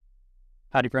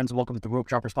Howdy, friends, and welcome to the Rope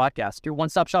Droppers Podcast, your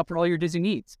one-stop shop for all your Disney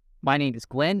needs. My name is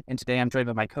Glenn, and today I'm joined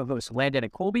by my co-hosts Landon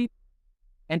and Colby.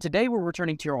 And today we're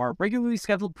returning to our regularly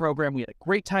scheduled program. We had a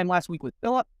great time last week with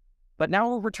Philip, but now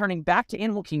we're returning back to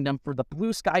Animal Kingdom for the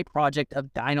Blue Sky project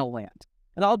of Dinoland.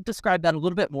 And I'll describe that a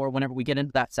little bit more whenever we get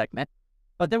into that segment.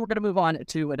 But then we're going to move on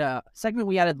to a segment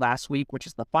we added last week, which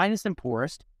is the finest and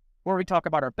poorest, where we talk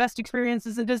about our best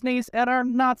experiences in Disney's and our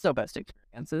not-so-best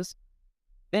experiences.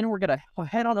 Then we're going to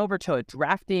head on over to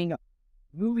drafting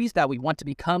movies that we want to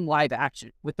become live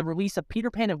action. With the release of Peter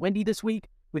Pan and Wendy this week,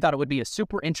 we thought it would be a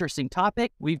super interesting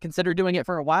topic. We've considered doing it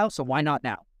for a while, so why not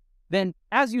now? Then,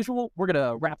 as usual, we're going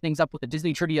to wrap things up with the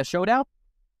Disney Trivia Showdown.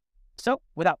 So,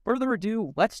 without further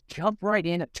ado, let's jump right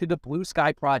in to the Blue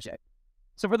Sky Project.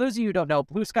 So for those of you who don't know,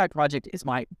 Blue Sky Project is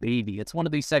my baby. It's one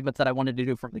of these segments that I wanted to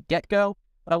do from the get-go,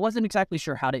 but I wasn't exactly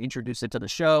sure how to introduce it to the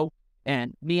show.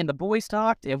 And me and the boys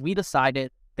talked, and we decided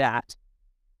that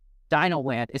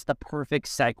Dinoland is the perfect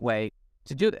segue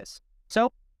to do this.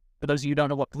 So, for those of you who don't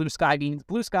know what Blue Sky means,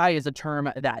 Blue Sky is a term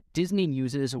that Disney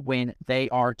uses when they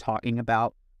are talking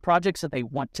about projects that they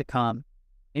want to come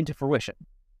into fruition.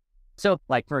 So,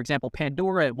 like, for example,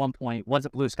 Pandora at one point was a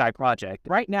Blue Sky project.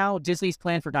 Right now, Disney's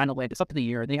plan for Dinoland is up to the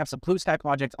year. They have some Blue Sky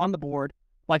projects on the board,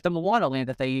 like the Moana land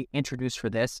that they introduced for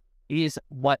this is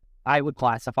what I would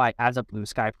classify as a Blue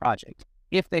Sky project.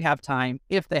 If they have time,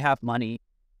 if they have money,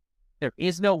 there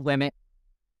is no limit.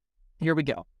 Here we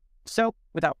go. So,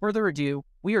 without further ado,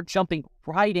 we are jumping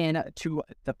right in to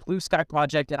the Blue Sky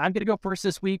project, and I'm going to go first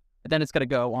this week, and then it's going to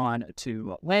go on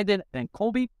to Landon and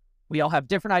Colby. We all have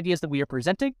different ideas that we are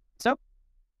presenting, so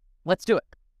let's do it.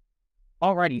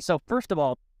 Alrighty, so first of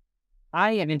all,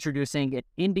 I am introducing an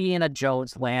Indiana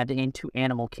Jones land into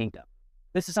Animal Kingdom.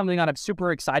 This is something that I'm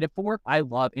super excited for. I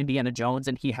love Indiana Jones,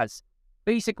 and he has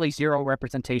basically zero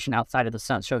representation outside of the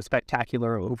Stunt Show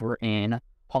Spectacular over in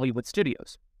Hollywood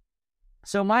Studios.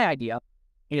 So my idea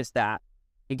is that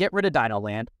you get rid of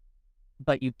Dinoland,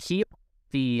 but you keep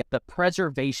the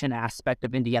preservation aspect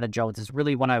of Indiana Jones is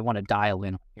really what I want to dial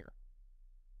in on here.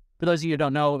 For those of you who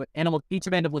don't know, each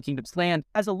of Animal Kingdom's land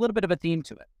has a little bit of a theme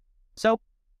to it. So,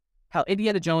 how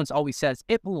Indiana Jones always says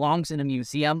it belongs in a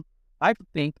museum, I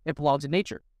think it belongs in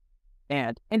nature.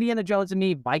 And Indiana Jones and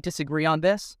me might disagree on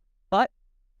this, but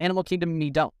Animal Kingdom and me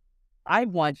don't. I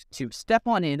want to step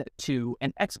on in to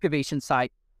an excavation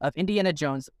site of Indiana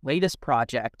Jones' latest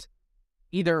project,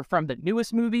 either from the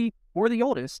newest movie or the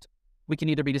oldest. We can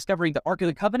either be discovering the Ark of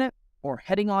the Covenant or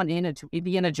heading on in into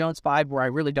Indiana Jones 5, where I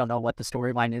really don't know what the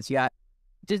storyline is yet.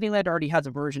 Disneyland already has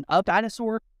a version of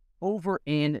Dinosaur over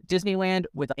in Disneyland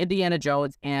with Indiana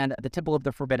Jones and the Temple of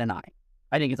the Forbidden Eye.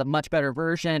 I think it's a much better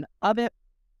version of it.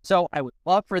 So I would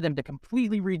love for them to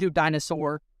completely redo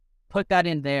Dinosaur, put that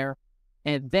in there,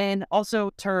 and then also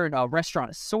turn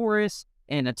Restaurantosaurus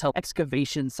into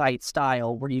excavation site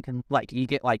style, where you can you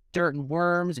get dirt and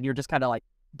worms, and you're just kind of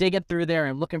digging through there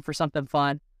and looking for something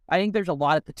fun. I think there's a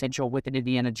lot of potential with an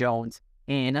Indiana Jones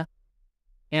in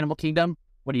Animal Kingdom.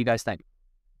 What do you guys think?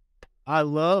 I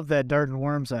love that dirt and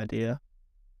worms idea.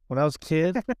 When I was a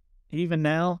kid, even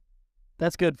now,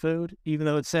 that's good food, even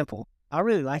though it's simple. I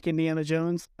really like Indiana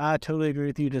Jones. I totally agree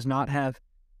with you. It does not have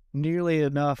nearly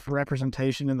enough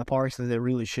representation in the parks that it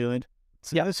really should.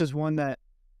 So yeah, this is one that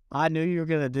I knew you were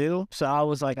going to do. So I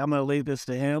was like, I'm going to leave this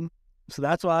to him. So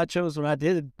that's why I chose what I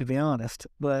did, to be honest.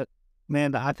 But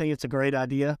man, I think it's a great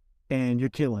idea and you're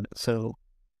killing it. So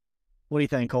what do you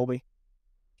think, Colby?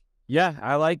 Yeah,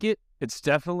 I like it. It's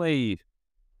definitely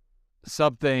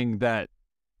something that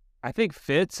I think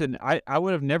fits, and I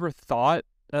would have never thought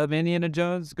of Indiana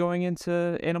Jones going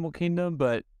into Animal Kingdom,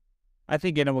 but I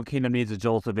think Animal Kingdom needs a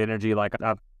jolt of energy.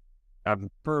 I've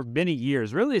for many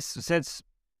years, really since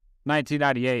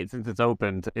 1998, since it's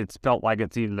opened, it's felt like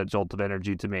it's needed a jolt of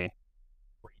energy to me.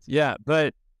 Yeah,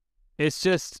 but it's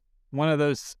just one of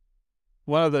those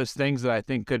things that I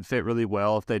think could fit really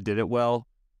well if they did it well.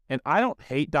 And I don't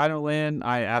hate Dinoland.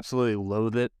 I absolutely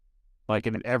loathe it,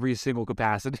 in every single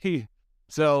capacity.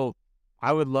 So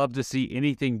I would love to see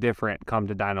anything different come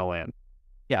to Dinoland.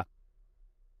 Yeah.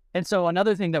 And so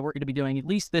another thing that we're going to be doing, at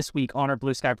least this week on our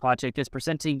Blue Sky project, is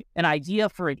presenting an idea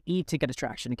for an e-ticket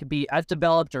attraction. It can be as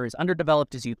developed or as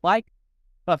underdeveloped as you'd like.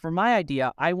 But for my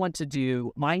idea, I want to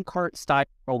do minecart style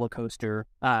roller coaster,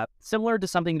 similar to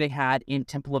something they had in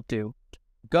Temple of Doom.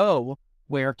 Go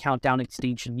where Countdown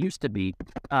Extinction used to be,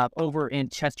 over in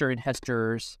Chester and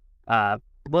Hester's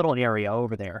little area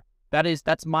over there.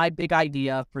 That's my big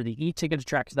idea for the e-ticket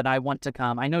attraction that I want to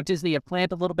come. I know Disney had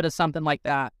planned a little bit of something like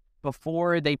that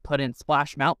before they put in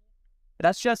Splash Mountain. But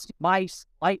that's just my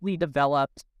slightly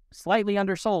developed, slightly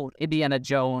undersold Indiana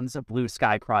Jones Blue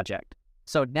Sky project.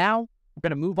 So now We're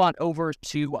going to move on over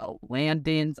to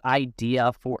Landon's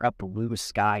idea for a blue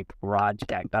sky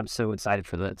project. I'm so excited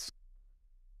for this.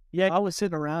 Yeah, I was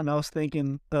sitting around and I was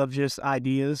thinking of just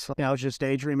ideas. I was just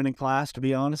daydreaming in class, to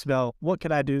be honest, about what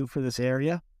could I do for this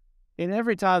area. And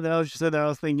every time that I was just sitting there, I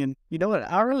was thinking, you know what,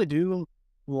 I really do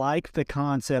like the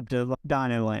concept of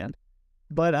Dinoland,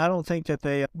 but I don't think that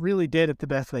they really did it the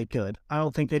best they could. I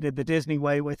don't think they did the Disney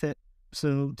way with it.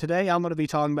 So today I'm going to be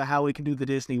talking about how we can do the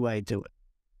Disney way to it.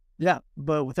 Yeah,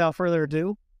 but without further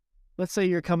ado, let's say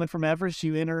you're coming from Everest,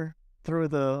 you enter through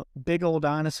the big old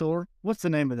dinosaur. What's the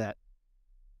name of that?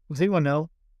 Does anyone know?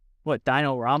 What,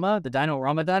 Dinorama? The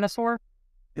Dinorama dinosaur?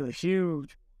 It was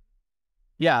huge.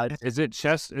 Yeah. Is it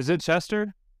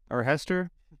Chester or Hester?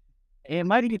 It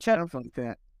might be Cheddar like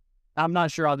that. I'm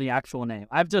not sure on the actual name.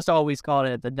 I've just always called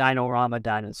it the Dinorama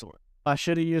dinosaur. I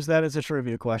should have used that as a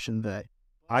trivia question today.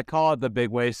 I call it the big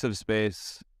waste of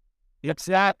space.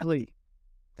 Exactly.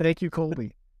 Thank you,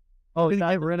 Colby. Oh,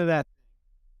 get rid of that.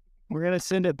 We're going to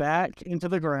send it back into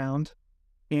the ground,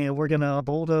 and we're going to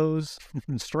bulldoze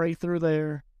straight through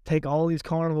there, take all these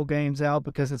carnival games out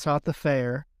because it's not the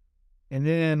fair, and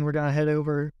then we're going to head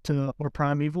over to where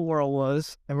Primeval World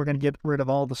was, and we're going to get rid of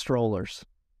all the strollers.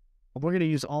 We're going to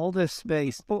use all this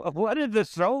space. What did the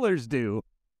strollers do?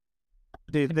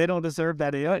 Dude, they don't deserve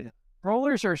that.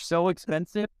 Strollers are so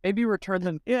expensive. Maybe return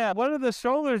them. Yeah, what did the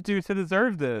strollers do to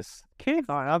deserve this?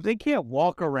 They can't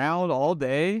walk around all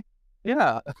day.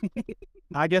 Yeah.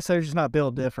 I guess they're just not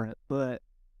built different, but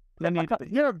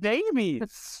You're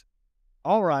babies.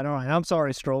 All right. I'm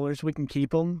sorry, strollers. We can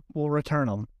keep them. We'll return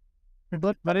them.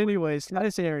 But anyways,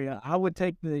 this area, I would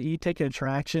take the e-ticket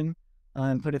attraction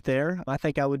and put it there. I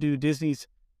think I would do Disney's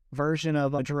version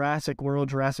of a Jurassic World,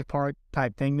 Jurassic Park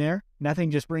type thing there. And I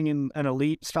think just bringing an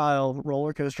elite style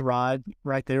roller coaster ride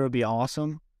right there would be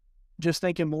awesome. Just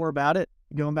thinking more about it,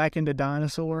 going back into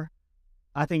Dinosaur,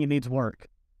 I think it needs work.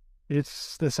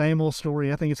 It's the same old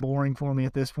story. I think it's boring for me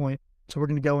at this point. So we're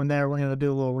going to go in there, we're going to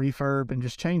do a little refurb and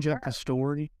just change up the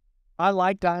story. I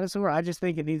like Dinosaur. I just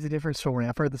think it needs a different story.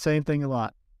 I've heard the same thing a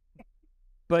lot.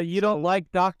 But you don't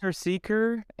like Dr.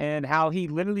 Seeker and how he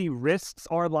literally risks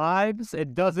our lives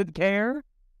and doesn't care?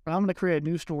 I'm going to create a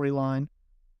new storyline.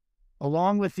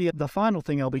 Along with the final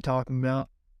thing I'll be talking about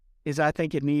is I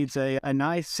think it needs a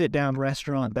nice sit-down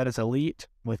restaurant that is elite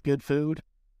with good food.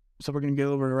 So we're going to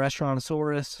go over to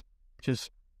Restaurantosaurus,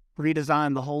 just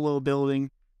redesign the whole little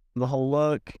building, the whole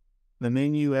look, the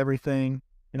menu, everything.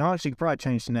 And honestly, you could probably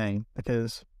change the name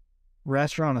because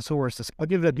Restaurantosaurus, I'll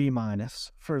give it a B-.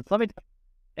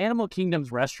 Animal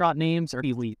Kingdom's restaurant names are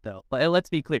elite, though. Let's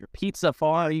be clear. Pizza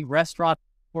Safari, Restaurant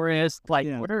Forest,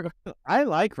 I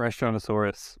like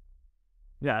Restaurantosaurus.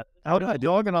 Yeah. I'm not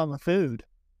dogging on the food.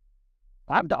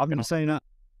 I'm dogging I'm saying that.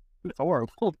 It's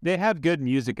horrible. They have good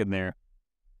music in there.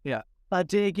 Yeah. I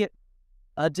dig it.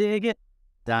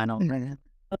 Dino.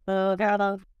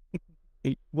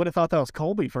 Would have thought that was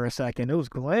Colby for a second. It was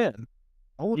Glenn.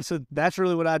 So that's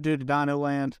really what I do to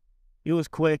Dinoland. It was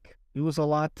quick. It was a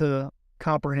lot to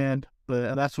comprehend,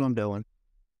 but that's what I'm doing.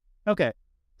 Okay.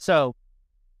 So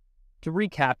to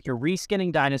recap, you're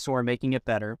reskinning Dinosaur, making it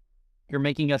better. You're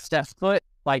making a step foot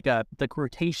like the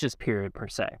Cretaceous period per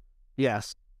se.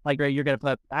 Yes. You're going to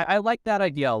put, I like that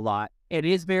idea a lot. It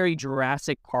is very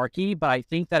Jurassic Parky, but I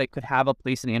think that it could have a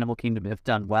place in Animal Kingdom if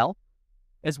done well.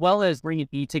 As well as bringing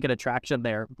e-ticket attraction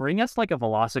there. Bring us a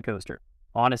Velocicoaster,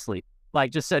 honestly.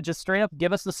 Just straight up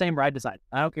give us the same ride design.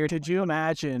 I don't care. Could you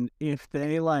imagine if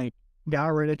they got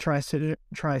rid of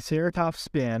Triceratops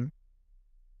Spin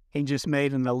and just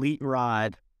made an elite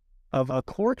ride of a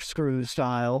corkscrew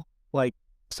style,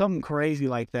 something crazy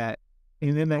like that,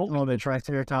 and then they call it a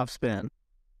Triceratops Spin?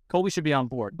 Colby should be on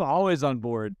board. Always on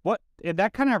board. And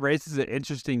that kind of raises an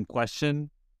interesting question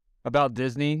about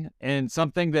Disney, and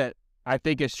something that I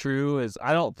think is true is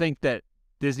I don't think that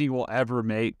Disney will ever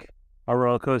make a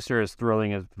roller coaster as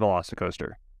thrilling as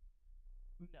Velocicoaster.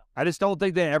 No. I just don't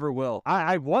think they ever will.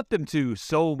 I want them to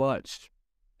so much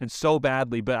and so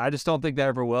badly, but I just don't think they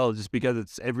ever will, just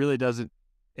because it really doesn't.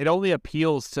 It only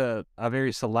appeals to a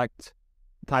very select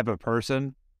type of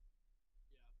person.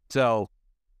 So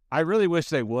I really wish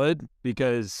they would,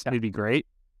 because it'd be great.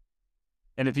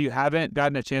 And if you haven't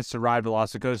gotten a chance to ride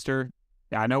Velocicoaster,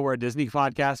 I know we're a Disney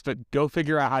podcast, but go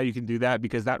figure out how you can do that,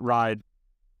 because that ride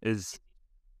is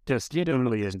just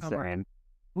totally insane.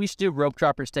 We should do Rope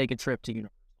Droppers Take a Trip to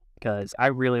Universal, because I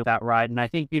really like that ride. And I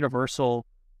think Universal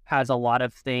has a lot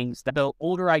of things that the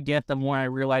older I get, the more I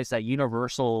realize that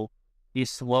Universal is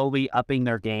slowly upping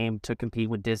their game to compete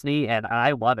with Disney. And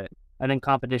I love it. I think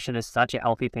competition is such a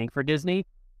healthy thing for Disney.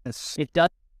 It does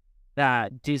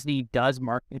that Disney does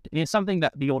market. It's something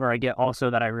that the older I get also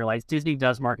that I realize Disney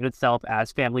does market itself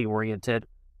as family oriented,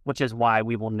 which is why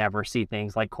we will never see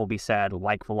things like Colby said,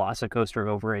 like Velocicoaster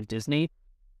over at Disney.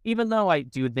 Even though I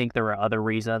do think there are other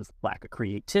reasons, lack of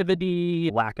creativity,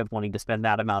 lack of wanting to spend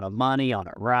that amount of money on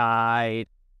a ride.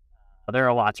 There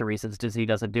are lots of reasons Disney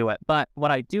doesn't do it. But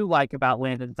what I do like about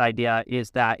Landon's idea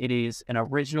is that it is an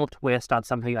original twist on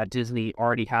something that Disney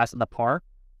already has in the park.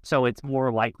 So it's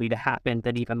more likely to happen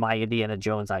than even my Indiana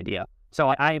Jones idea.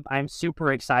 So I'm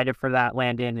super excited for that,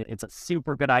 Landon. It's a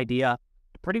super good idea.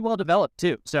 Pretty well developed,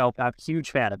 too. So I'm a huge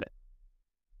fan of it.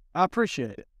 I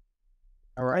appreciate it.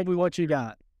 All right, what you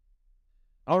got?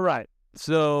 All right.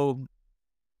 So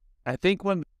I think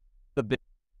one of the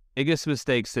biggest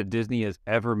mistakes that Disney has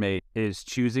ever made is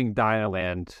choosing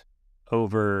Dinoland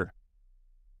over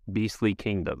Beastly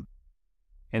Kingdom.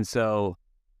 And so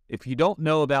if you don't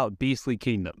know about Beastly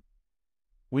Kingdom,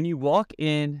 when you walk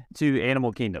into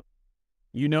Animal Kingdom,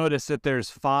 you notice that there's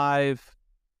 5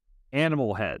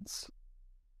 animal heads.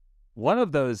 One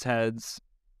of those heads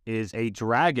is a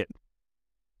dragon.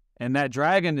 And that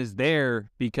dragon is there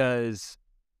because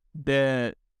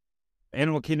the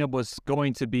Animal Kingdom was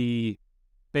going to be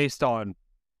based on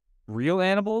real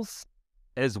animals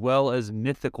as well as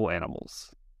mythical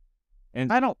animals.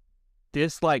 And I don't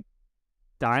dislike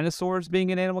dinosaurs being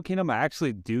in Animal Kingdom. I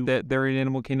actually do that they're in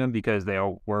Animal Kingdom because they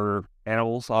were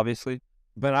animals, obviously.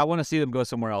 But I want to see them go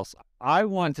somewhere else. I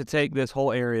want to take this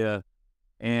whole area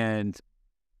and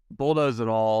bulldoze it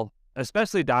all,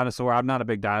 especially dinosaur. I'm not a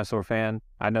big dinosaur fan.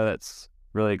 I know that's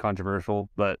really controversial,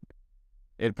 but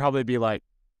it'd probably be like,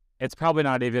 it's probably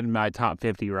not even in my top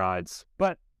 50 rides.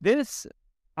 But this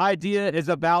idea is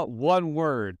about one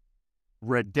word: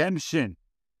 redemption.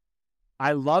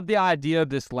 I love the idea of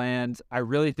this land. I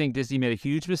really think Disney made a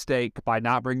huge mistake by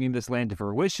not bringing this land to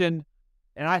fruition.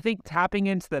 And I think tapping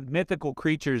into the mythical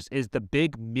creatures is the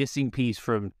big missing piece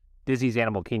from Disney's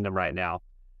Animal Kingdom right now.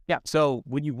 Yeah, so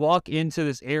when you walk into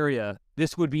this area,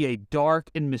 this would be a dark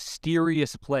and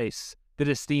mysterious place that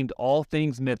is themed all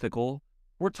things mythical.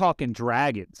 We're talking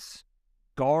dragons,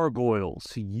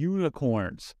 gargoyles,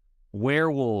 unicorns,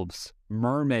 werewolves,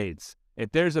 mermaids.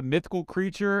 If there's a mythical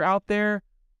creature out there,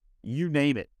 you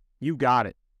name it, you got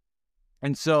it.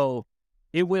 And so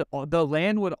the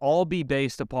land would all be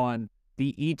based upon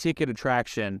the e-ticket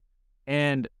attraction.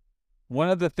 And one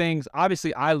of the things,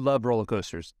 obviously, I love roller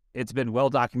coasters. It's been well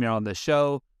documented on this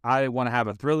show. I want to have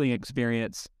a thrilling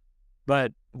experience.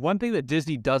 But one thing that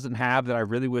Disney doesn't have that I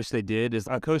really wish they did is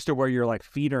a coaster where your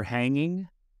feet are hanging.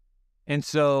 And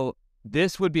so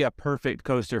this would be a perfect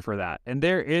coaster for that. And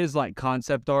there is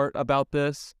concept art about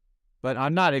this, but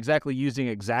I'm not exactly using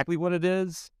exactly what it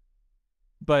is.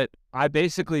 But I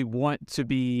basically want to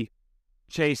be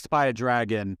chased by a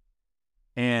dragon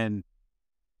and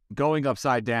going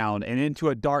upside down and into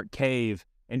a dark cave,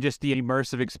 and just the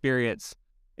immersive experience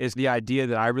is the idea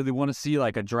that I really want to see,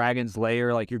 a dragon's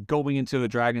lair. You're going into a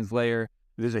dragon's lair.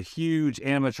 There's a huge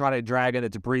animatronic dragon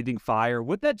that's breathing fire.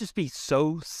 Wouldn't that just be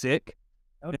so sick?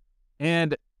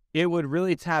 And it would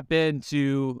really tap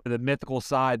into the mythical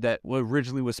side that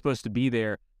originally was supposed to be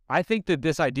there. I think that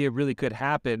this idea really could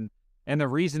happen. And the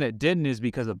reason it didn't is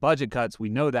because of budget cuts. We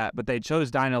know that, but they chose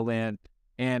Dinoland.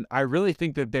 And I really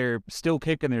think that they're still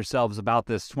kicking themselves about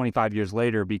this 25 years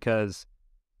later, because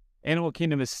Animal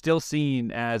Kingdom is still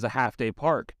seen as a half-day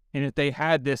park. And if they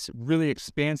had this really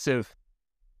expansive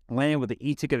land with the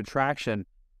e-ticket attraction,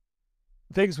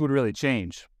 things would really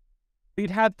change.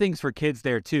 You'd have things for kids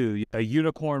there too. A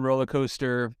unicorn roller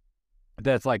coaster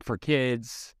that's for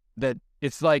kids, that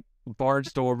it's like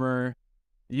Barnstormer.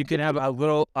 You can have a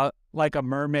little, a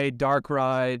mermaid dark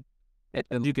ride,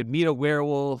 and you could meet a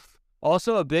werewolf.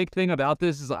 Also, a big thing about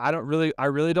this is I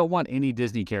really don't want any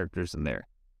Disney characters in there.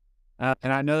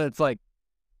 And I know that's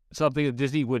something that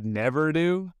Disney would never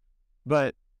do,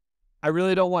 but I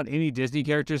really don't want any Disney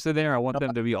characters in there. I want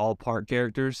them to be all park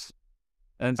characters.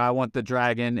 And I want the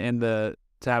dragon to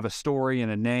have a story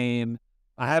and a name.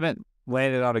 I haven't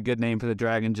landed on a good name for the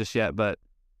dragon just yet, but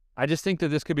I just think that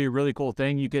this could be a really cool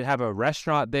thing. You could have a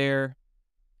restaurant there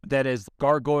that is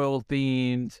gargoyle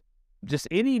themed. Just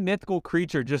any mythical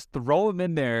creature, just throw them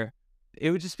in there. It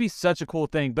would just be such a cool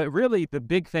thing. But really, the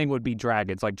big thing would be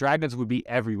dragons. Dragons would be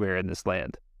everywhere in this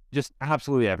land. Just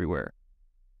absolutely everywhere.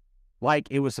 Like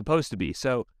it was supposed to be.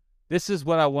 So this is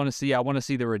what I want to see. I want to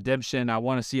see the redemption. I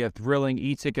want to see a thrilling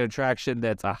e-ticket attraction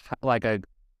that's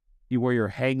where you're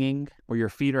hanging, where your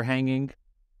feet are hanging,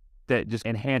 that just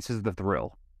enhances the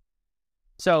thrill.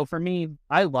 So for me,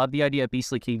 I love the idea of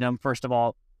Beastly Kingdom. First of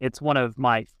all, it's one of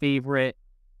my favorite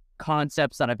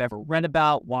concepts that I've ever read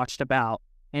about, watched about.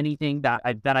 anything that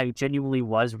I genuinely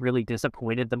was really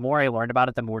disappointed. The more I learned about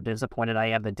it, the more disappointed I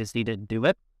am that Disney didn't do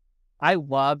it. I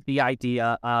love the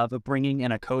idea of bringing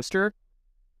in a coaster.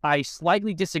 I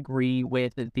slightly disagree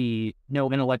with the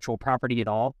no intellectual property at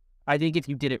all. I think if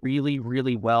you did it really,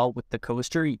 really well with the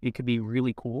coaster, it could be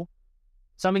really cool.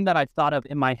 Something that I've thought of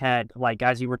in my head, like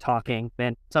as you were talking,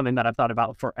 and something that I've thought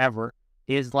about forever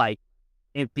is like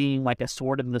it being like a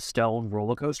Sword in the Stone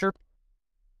roller coaster,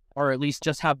 or at least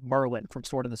just have Merlin from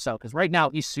Sword in the Stone. Because right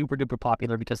now he's super duper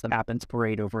popular because the Happens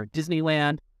Parade over at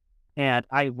Disneyland. And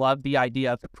I love the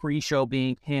idea of the pre-show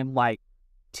being him like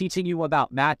teaching you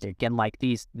about magic and like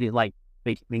like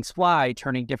making things fly,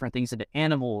 turning different things into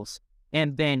animals.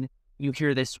 And then you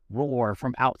hear this roar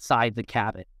from outside the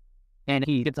cabin and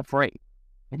he gets afraid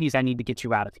and I need to get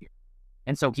you out of here.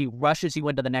 And so he rushes you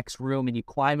into the next room and you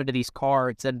climb into these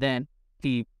carts and then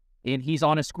he's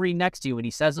on a screen next to you and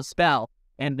he says a spell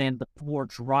and then the floor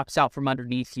drops out from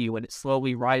underneath you and it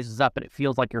slowly rises up and it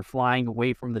feels like you're flying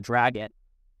away from the dragon.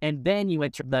 And then you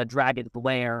enter the dragon's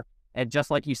lair, and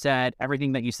just like you said,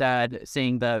 everything that you said,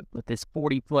 seeing with this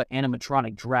 40-foot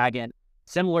animatronic dragon,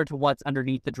 similar to what's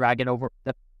underneath the dragon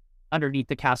underneath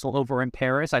the castle over in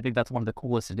Paris. I think that's one of the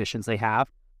coolest additions they have.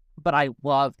 But I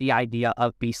love the idea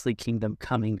of Beastly Kingdom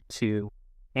coming to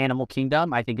Animal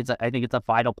Kingdom. I think it's a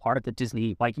vital part that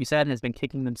Disney, like you said, has been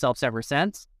kicking themselves ever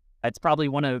since. It's probably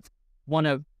one of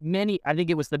many. I think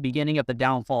it was the beginning of the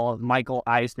downfall of Michael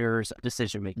Eisner's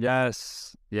decision making.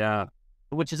 Yes, yeah.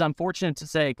 Which is unfortunate to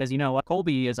say because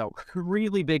Colby is a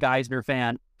really big Eisner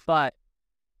fan, but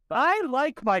I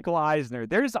like Michael Eisner.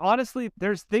 There's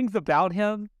things about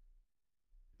him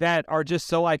that are just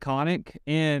so iconic.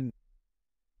 And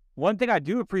one thing I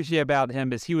do appreciate about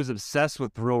him is he was obsessed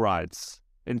with thrill rides.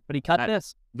 But he cut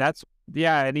this.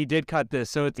 And he did cut this,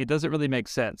 so it doesn't really make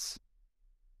sense.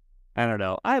 I don't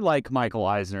know. I like Michael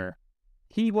Eisner.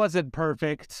 He wasn't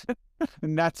perfect,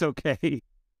 and that's okay.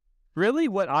 Really,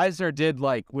 what Eisner did,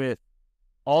 like, with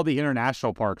all the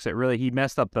international parks, he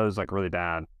messed up those, like, really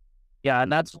bad. Yeah,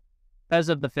 and that's because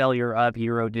of the failure of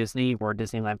Euro Disney or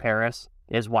Disneyland Paris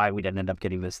is why we didn't end up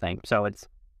getting this thing. So it's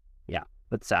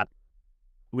sad.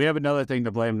 We have another thing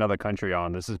to blame another country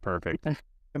on. This is perfect.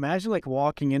 Imagine, like,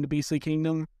 walking into Beastly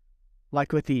Kingdom,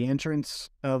 like, with the entrance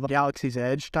of Galaxy's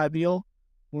Edge type deal,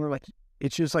 where, like,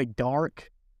 it's just, like, dark,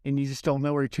 and you just don't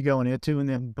know where you're going into, and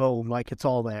then boom, like, it's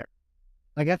all there.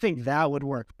 Like, I think that would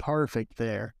work perfect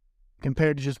there,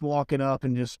 compared to just walking up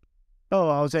and just, oh,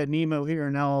 I was at Nemo here,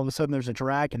 and now all of a sudden there's a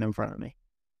dragon in front of me.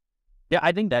 Yeah,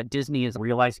 I think that Disney is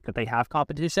realizing that they have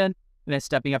competition, and it's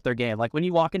stepping up their game. Like, when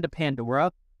you walk into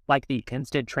Pandora, like, the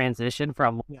instant transition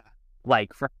from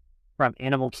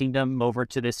Animal Kingdom over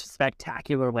to this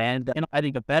spectacular land. And I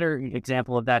think a better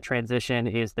example of that transition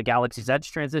is the Galaxy's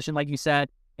Edge transition, like you said,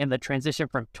 and the transition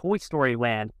from Toy Story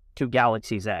Land to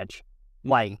Galaxy's Edge.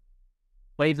 Like,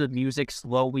 wave the music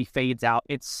slowly fades out.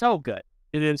 It's so good.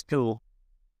 It is cool.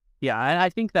 Yeah, and I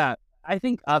think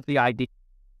of the idea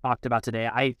talked about today,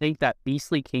 I think that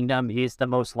Beastly Kingdom is the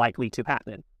most likely to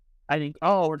happen. I think,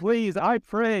 oh, please, I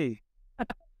pray.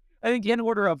 I think in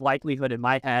order of likelihood in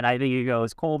my head, I think it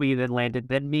goes Colby, then Landon,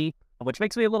 then me, which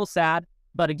makes me a little sad.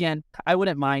 But again, I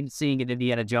wouldn't mind seeing an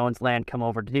Indiana Jones land come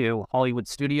over to Hollywood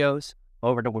Studios,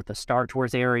 over to the Star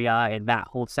Tours area and that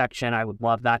whole section. I would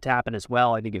love that to happen as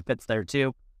well. I think it fits there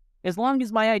too. As long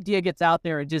as my idea gets out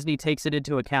there and Disney takes it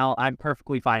into account, I'm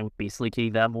perfectly fine with Beastly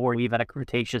Kingdom, or even a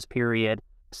Cretaceous period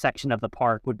section of the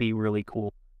park would be really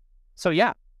cool. So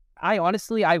yeah, I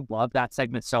love that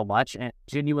segment so much, and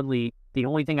genuinely, the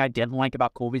only thing I didn't like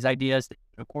about Colby's idea is the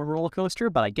unicorn roller coaster,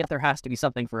 but I get there has to be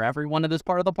something for everyone in this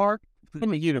part of the park.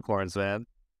 I'm a unicorns, man.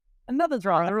 And nothing's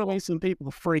wrong. There are some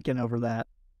people freaking over that.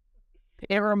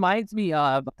 It reminds me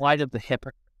of Flight of the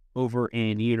Hippogriff over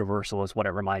in Universal is what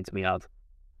it reminds me of.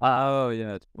 Oh,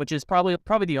 yeah. Which is probably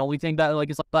the only thing that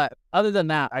is, but other than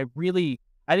that, I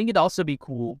think it'd also be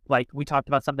cool. Like, we talked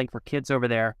about something for kids over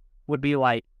there would be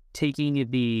like taking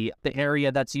the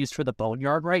area that's used for the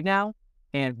boneyard right now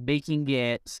and making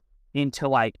it into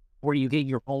like where you get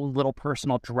your own little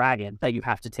personal dragon that you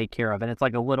have to take care of. And it's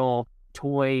like a little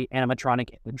toy animatronic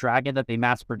dragon that they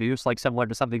mass produce, like similar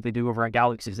to something they do over at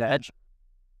Galaxy's Edge.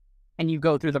 And you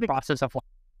go through the process of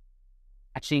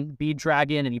catching Bead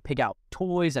Dragon, and you pick out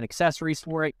toys and accessories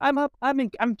for it.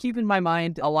 I'm keeping my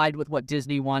mind aligned with what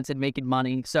Disney wants and making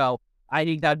money. So I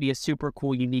think that'd be a super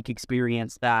cool, unique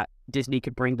experience that Disney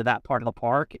could bring to that part of the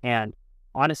park. And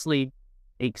honestly,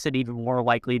 makes it even more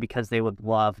likely because they would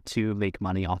love to make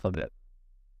money off of it.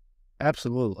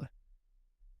 Absolutely.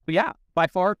 But yeah, by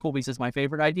far, Colby's is my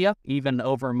favorite idea, even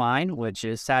over mine, which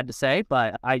is sad to say,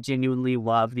 but I genuinely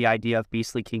love the idea of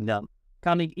Beastly Kingdom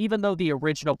coming, even though the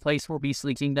original place for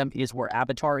Beastly Kingdom is where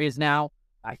Avatar is now.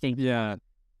 I think, Yeah,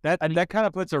 that kind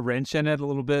of puts a wrench in it a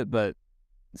little bit, but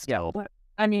still. but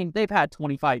I mean, they've had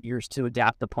 25 years to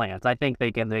adapt the plans. I think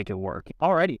they can make it work.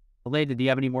 Alrighty. Landon, do you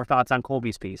have any more thoughts on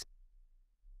Colby's piece?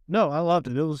 No, I loved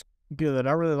it. It was good.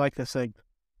 I really like this segment.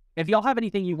 If y'all have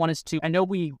anything you want us to, I know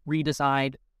we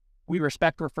redesigned, we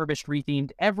respect refurbished,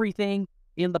 rethemed everything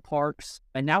in the parks,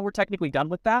 and now we're technically done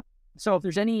with that. So if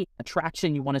there's any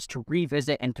attraction you want us to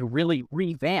revisit and to really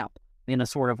revamp in a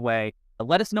sort of way,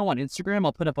 let us know on Instagram.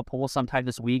 I'll put up a poll sometime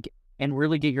this week and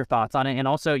really get your thoughts on it. And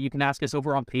also you can ask us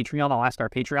over on Patreon. I'll ask our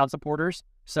Patreon supporters.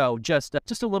 So just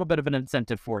a little bit of an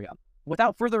incentive for you.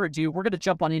 Without further ado, we're going to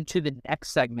jump on into the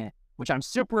next segment, which I'm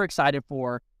super excited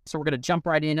for. So we're going to jump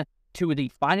right in to the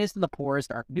finest and the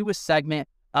poorest, our newest segment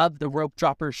of the Rope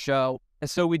Droppers show. And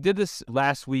so we did this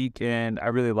last week, and I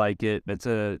really like it. It's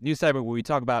a new segment where we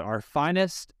talk about our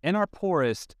finest and our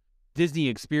poorest Disney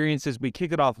experiences. We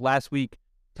kicked it off last week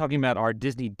talking about our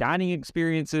Disney dining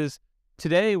experiences.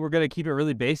 Today, we're going to keep it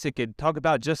really basic and talk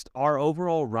about just our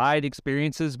overall ride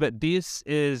experiences. But this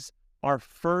is our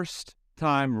first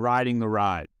time riding the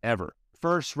ride ever.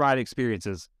 First ride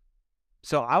experiences.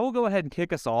 So I will go ahead and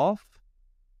kick us off.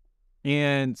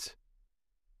 And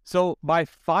so my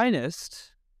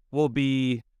finest will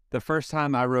be the first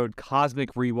time I rode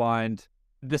Cosmic Rewind.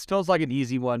 This feels like an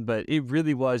easy one, but it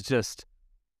really was just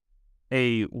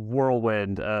a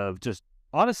whirlwind of just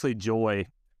honestly joy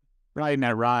riding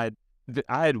that ride.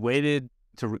 I had waited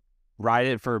to ride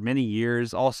it for many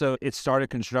years. Also, it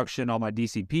started construction on my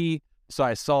DCP, so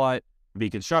I saw it be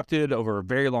constructed over a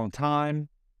very long time.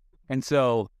 And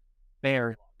so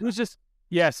it was just,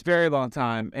 yes, very long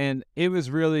time. And it was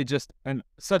really just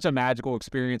such a magical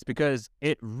experience because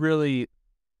it really,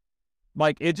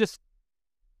 it just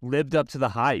lived up to the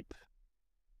hype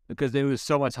because there was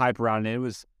so much hype around it. It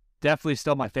was definitely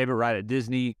still my favorite ride at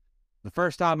Disney. The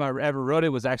first time I ever rode it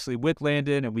was actually with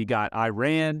Landon, and we got I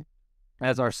Ran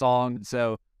as our song.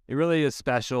 So it really is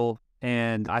special.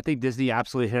 And I think Disney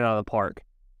absolutely hit it out of the park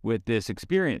with this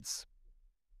experience.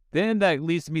 Then that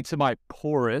leads me to my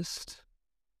poorest.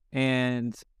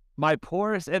 And my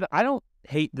poorest, and I don't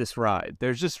hate this ride.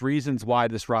 There's just reasons why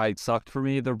this ride sucked for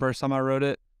me the first time I rode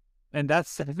it. And that's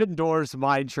Seven Dwarfs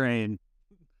Mine Train.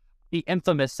 The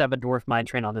infamous Seven Dwarf Mine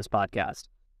Train on this podcast.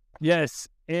 Yes.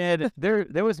 And there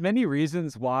was many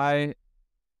reasons why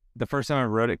the first time I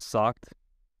rode it sucked.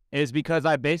 Is because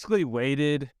I basically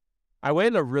waited a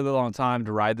really long time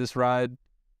to ride this ride.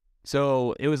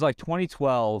 So it was like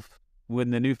 2012 when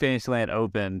the new Fantasyland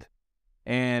opened.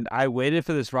 And I waited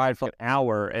for this ride for an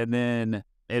hour, and then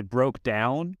it broke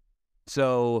down.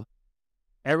 So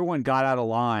everyone got out of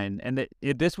line. And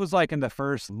this was like in the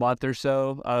first month or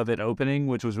so of it opening,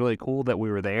 which was really cool that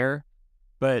we were there.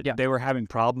 But they were having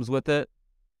problems with it,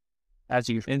 as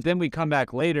usual. And then we come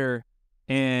back later,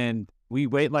 and we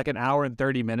wait like an hour and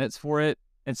 30 minutes for it.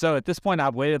 And so at this point,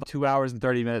 I've waited 2 hours and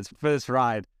 30 minutes for this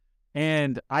ride.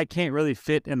 And I can't really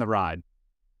fit in the ride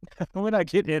when I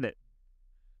get in it.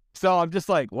 So I'm just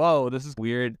like, whoa, this is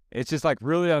weird. It's just like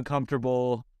really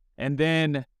uncomfortable. And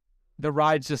then the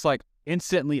ride's just like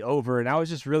instantly over. And I was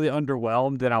just really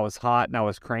underwhelmed, and I was hot and I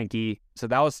was cranky. So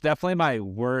that was definitely my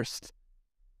worst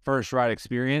first ride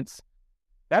experience.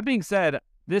 That being said,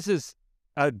 this is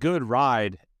a good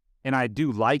ride and I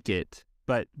do like it,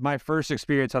 but my first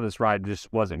experience on this ride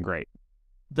just wasn't great.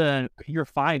 Your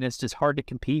finest is hard to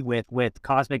compete with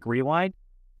Cosmic Rewind.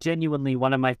 Genuinely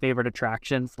one of my favorite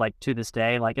attractions, like to this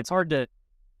day. Like it's hard to,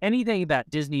 anything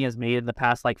that Disney has made in the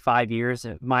past like 5 years,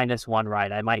 minus one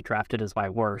ride, I might draft it as my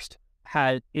worst,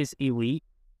 is elite.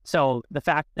 So the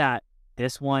fact that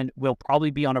this one will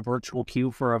probably be on a virtual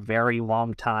queue for a very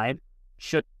long time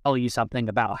should tell you something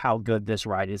about how good this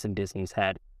ride is in Disney's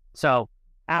head. So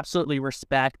absolutely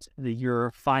respect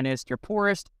your finest, your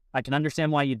poorest. I can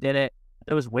understand why you did it.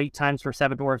 Those wait times for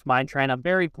Seven Dwarfs Mine Train, I'm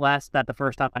very blessed that the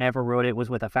first time I ever rode it was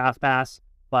with a fast pass,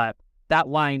 but that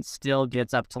line still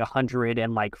gets up to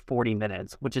 140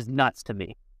 minutes, which is nuts to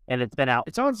me. And it's been out.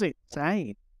 It's honestly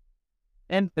insane.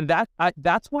 And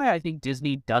that's why I think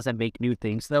Disney doesn't make new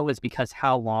things, though, is because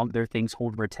how long their things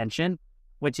hold retention,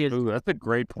 which is... Ooh, that's a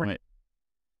great point.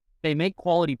 They make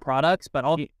quality products, but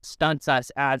all it stunts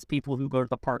us as people who go to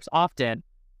the parks often.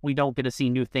 We don't get to see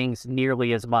new things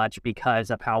nearly as much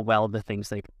because of how well the things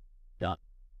they've done.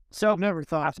 So, never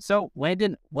thought. So,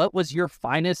 Landon, what was your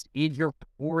finest and your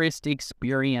poorest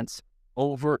experience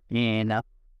over in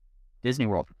Disney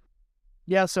World?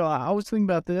 Yeah, so I was thinking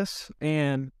about this,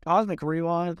 and Cosmic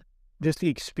Rewind, just the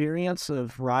experience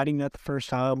of riding that the first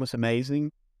time was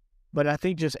amazing. But I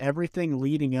think just everything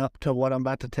leading up to what I'm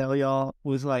about to tell y'all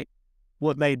was like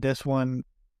what made this one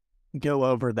go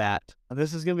over that.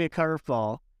 This is going to be a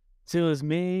curveball. So it was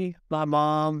me, my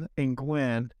mom, and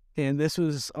Gwen, and this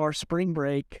was our spring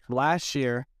break last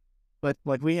year, but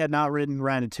like we had not ridden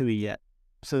Ratatouille yet.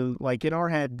 So like in our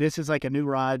head, this is like a new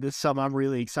ride. This is something I'm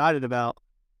really excited about.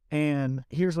 And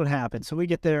here's what happened. So we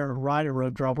get there, ride a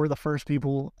rope drop. We're the first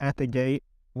people at the gate.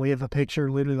 We have a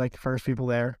picture, literally like the first people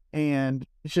there. And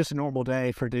it's just a normal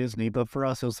day for Disney, but for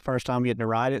us, it was the first time getting to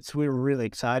ride it. So we were really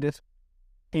excited.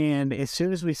 And as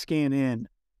soon as we scan in,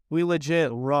 we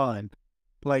legit run,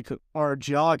 like are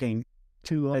jogging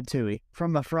to Ratatouille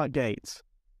from the front gates.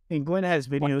 And Gwen has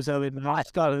videos of it, and I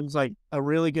thought it was like a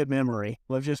really good memory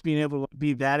of just being able to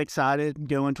be that excited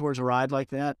going towards a ride like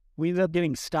that. We ended up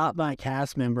getting stopped by a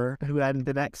cast member who had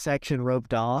the next section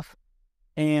roped off,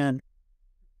 and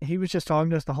he was just talking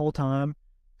to us the whole time.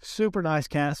 Super nice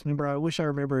cast member. I wish I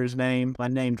remember his name. My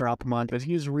name dropped him on, but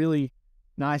he was a really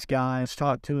nice guy. He's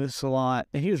talked to us a lot,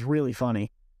 and he was really funny.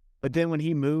 But then when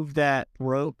he moved that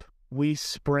rope, we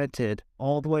sprinted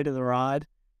all the way to the ride.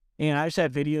 And I just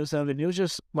had videos of it. And it was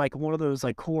just like one of those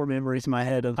like core memories in my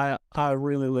head of I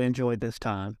really enjoyed this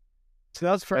time. So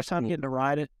that was the first time getting to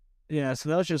ride it. Yeah, so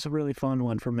that was just a really fun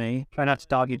one for me. Try not to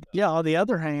dog you. Yeah, on the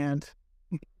other hand,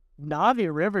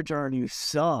 Navi River Journey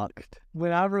sucked.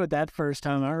 When I rode that first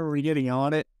time, I remember getting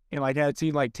on it. And like I'd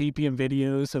seen like TPM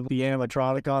videos of the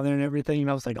animatronic on there and everything.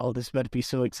 And I was like, oh, this is about to be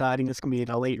so exciting. This is going to be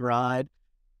an elite ride.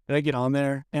 And I get on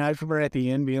there. And I remember at the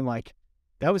end being like,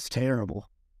 that was terrible.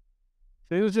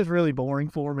 It was just really boring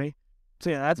for me. So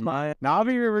yeah, that's my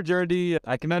Navi River Journey.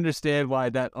 I can understand why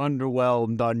that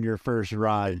underwhelmed on your first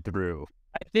ride through.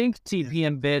 I think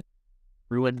TPM Bit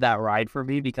ruined that ride for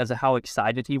me because of how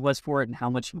excited he was for it and how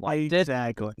much he liked it.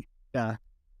 Exactly. Yeah.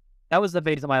 That was the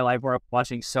phase of my life where I was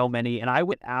watching so many, and I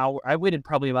waited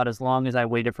probably about as long as I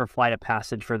waited for Flight of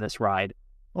Passage for this ride.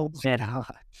 Oh my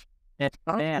gosh.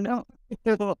 Man, no.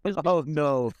 Oh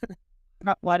no.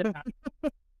 Flight of Passage.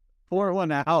 Pour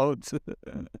one out.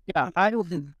 Yeah,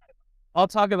 I'll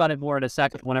talk about it more in a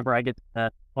second whenever I get I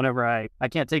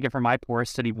can't take it from my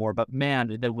tourist anymore, but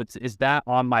man, is that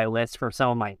on my list for some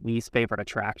of my least favorite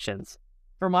attractions.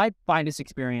 For my finest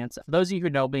experience, for those of you who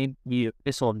know me,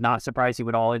 this will not surprise you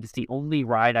at all. It's the only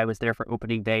ride I was there for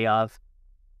opening day of,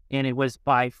 and it was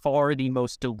by far the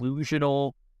most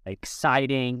delusional,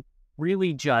 exciting,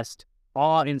 really just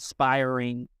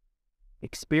awe-inspiring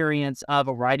experience of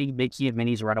riding Mickey and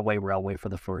Minnie's Runaway Railway for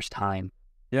the first time.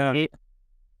 Yeah.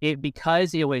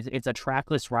 Because it's a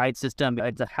trackless ride system.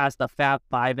 It has the Fab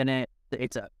Five in it.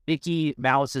 It's a Mickey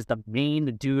Mouse is the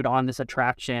main dude on this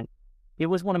attraction. It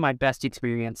was one of my best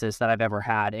experiences that I've ever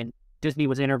had. And Disney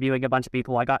was interviewing a bunch of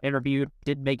people. I got interviewed,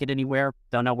 didn't make it anywhere.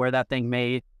 Don't know where that thing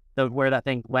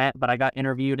went, but I got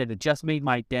interviewed, and it just made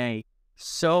my day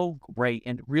so great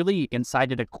and really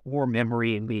incited a core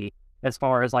memory in me as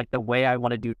far as like the way I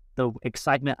want to do, the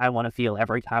excitement I want to feel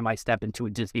every time I step into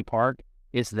a Disney park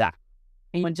is that.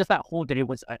 And just that whole day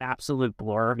was an absolute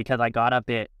blur because I got up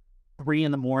at 3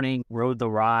 a.m, rode the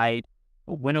ride,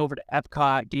 went over to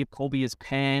Epcot, gave Colby his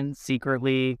pen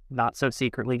secretly, not so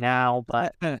secretly now,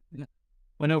 but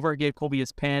went over and gave Colby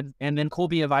his pen. And then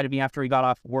Colby invited me after he got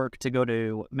off work to go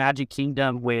to Magic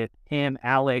Kingdom with him,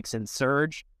 Alex, and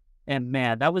Serge. And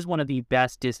man, that was one of the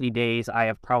best Disney days I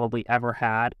have probably ever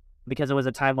had, because it was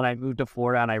a time when I moved to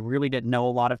Florida and I really didn't know a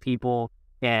lot of people,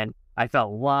 and I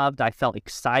felt loved. I felt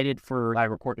excited I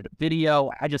recorded a video.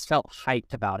 I just felt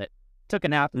hyped about it. Took a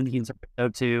nap in Pizza Rizzo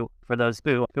too. For those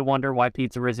who wonder why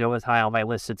Pizza Rizzo is high on my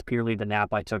list, it's purely the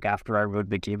nap I took after I rode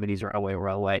Mickey and Minnie's Runaway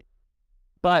Railway.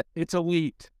 But It's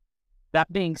elite.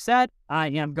 that being said, I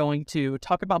am going to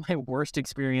talk about my worst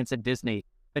experience at Disney.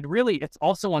 And really, it's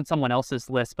also on someone else's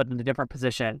list, but in a different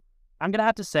position. I'm going to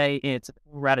have to say it's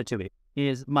Ratatouille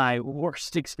is my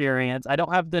worst experience. I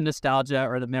don't have the nostalgia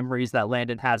or the memories that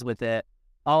Landon has with it.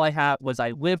 All I have was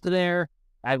I lived there.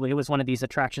 It was one of these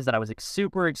attractions that I was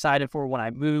super excited for when I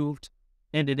moved,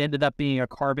 and it ended up being a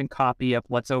carbon copy of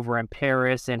what's over in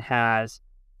Paris, and has,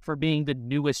 for being the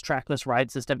newest trackless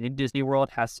ride system in Disney World,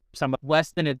 has some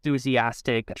less than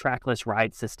enthusiastic trackless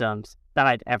ride systems that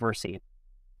I'd ever seen.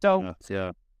 So,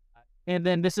 Yeah. And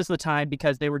then this is the time,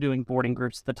 because they were doing boarding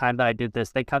groups at the time that I did this,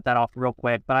 they cut that off real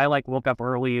quick, but I woke up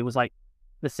early. It was like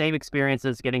the same experience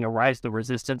as getting a Rise of the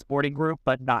Resistance boarding group,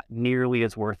 but not nearly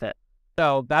as worth it.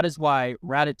 So that is why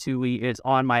Ratatouille is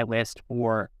on my list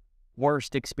for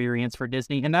worst experience for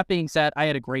Disney. And that being said, I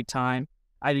had a great time.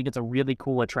 I think it's a really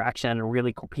cool attraction, a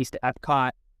really cool piece to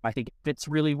Epcot. I think it fits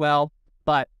really well,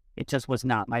 but it just was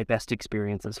not my best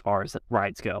experience as far as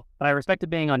rides go. But I respect it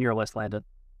being on your list, Landon.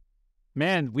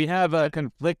 Man, we have a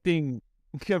conflicting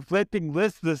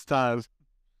list this time.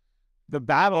 the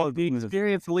battle of The these.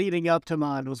 experience leading up to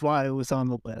mine was why it was on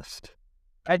the list.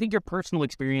 I think your personal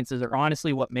experiences are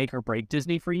honestly what make or break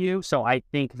Disney for you. So I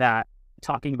think that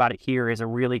talking about it here is a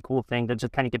really cool thing to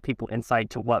just kind of give people insight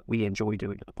to what we enjoy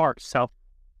doing at the parks. So,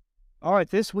 All right,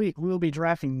 this week we will be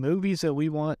drafting movies that we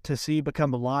want to see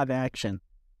become live action.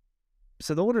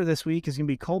 So the order this week is going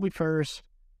to be Colby first,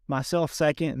 myself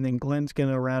second, and then Glenn's going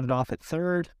to round it off at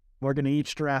third. We're going to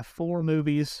each draft 4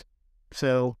 movies.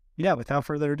 So, yeah, without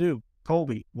further ado,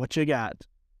 Colby, what you got?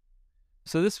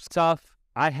 So this stuff,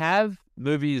 I have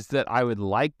movies that I would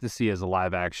like to see as a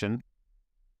live action,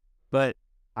 but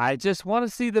I just want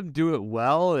to see them do it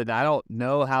well, and I don't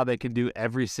know how they can do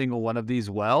every single one of these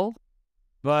well.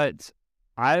 But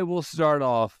I will start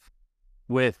off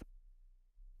with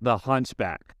The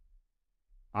Hunchback.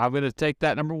 I'm going to take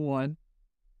that number 1.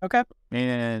 okay.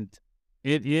 And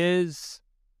it is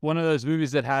one of those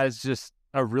movies that has just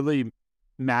a really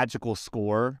magical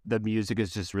score. The music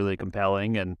is just really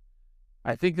compelling, and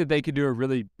I think that they could do a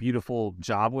really beautiful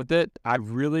job with it. I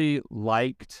really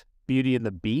liked Beauty and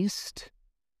the Beast,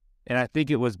 and I think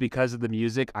it was because of the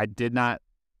music. I did not,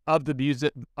 of the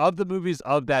movies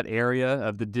of that area,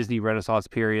 of the Disney Renaissance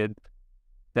period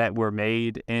that were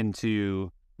made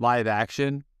into live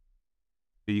action.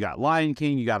 You got Lion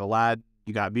King, you got Aladdin,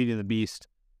 you got Beauty and the Beast.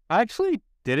 I actually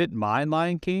didn't mind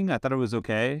Lion King. I thought it was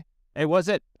okay. It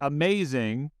wasn't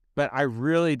amazing, but I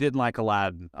really didn't like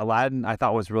Aladdin. Aladdin I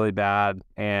thought was really bad,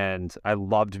 and I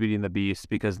loved Beauty and the Beast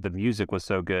because the music was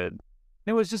so good.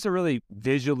 It was just a really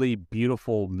visually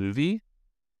beautiful movie,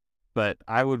 but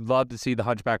I would love to see The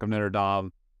Hunchback of Notre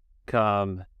Dame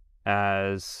come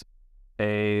as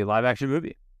a live-action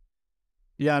movie.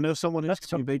 Yeah, I know someone who's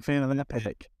a big fan of that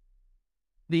pick.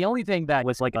 The only thing that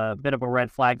was like a bit of a red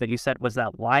flag that you said was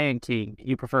that Lion King,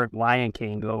 you preferred Lion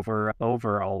King over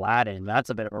Aladdin. That's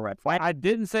a bit of a red flag. I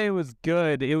didn't say it was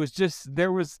good. It was just there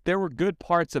were good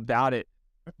parts about it.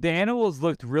 The animals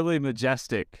looked really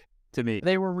majestic to me.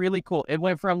 They were really cool. It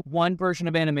went from one version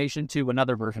of animation to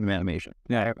another version of animation.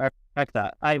 Yeah, I respect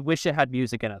that. I wish it had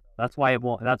music in it. That's why it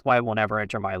won't ever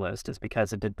enter my list, is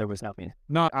because there was no music.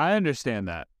 No, I understand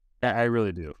that. I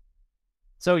really do.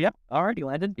 So, yep. Alrighty,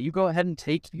 Landon. You go ahead and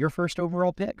take your first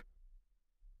overall pick.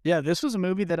 Yeah, this was a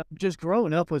movie that just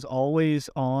growing up was always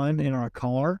on in our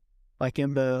car, like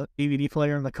in the DVD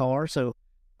player in the car. So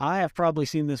I have probably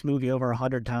seen this movie over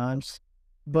 100 times,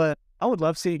 but I would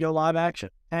love to see it go live action.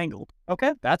 Tangled.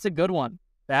 Okay, that's a good one.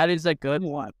 That is a good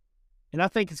one. And I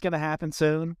think it's going to happen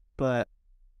soon, but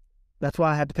that's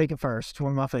why I had to pick it first. It's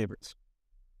one of my favorites.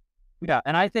 Yeah,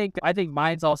 and I think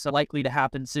mine's also likely to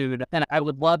happen soon. And I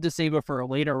would love to save it for a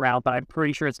later round, but I'm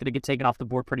pretty sure it's going to get taken off the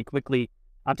board pretty quickly.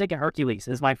 I'm taking Hercules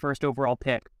as my first overall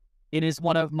pick. It is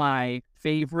one of my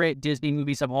favorite Disney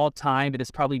movies of all time. It is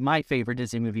probably my favorite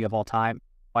Disney movie of all time.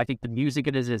 I think the music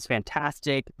in it is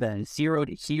fantastic. The zero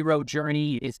to hero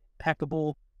journey is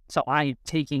impeccable. So I'm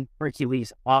taking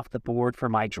Hercules off the board for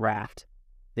my draft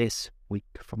this week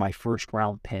for my first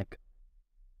round pick.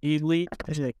 Elite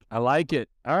pick. I like it.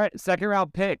 All right, second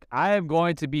round pick. I am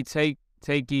going to be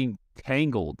taking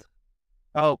Tangled.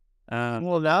 Oh,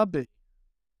 Well, that'll be.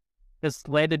 because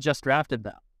Landon just drafted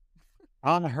that.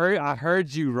 I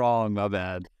heard you wrong. My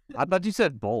bad. I thought you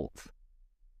said Bolt.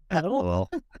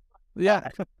 Well, Yeah,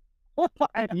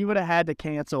 you would have had to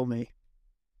cancel me.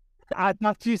 I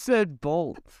thought you said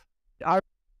Bolt.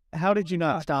 How did you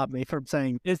not stop me from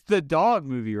saying It's the dog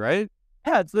movie, right?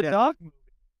 Yeah, it's the Yeah. dog.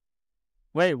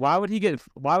 Wait, why would he get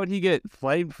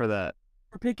flamed for that?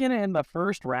 We're picking it in the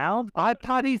first round. I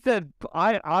thought he said.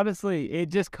 I honestly, it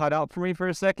just cut out for me for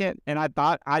a second, and I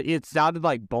thought it sounded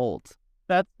like Bolt.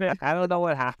 That's fair. I don't know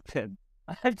what happened.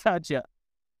 I gotcha.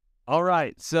 All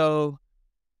right, so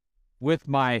with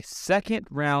my second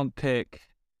round pick,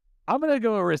 I'm gonna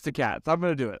go Aristocats. I'm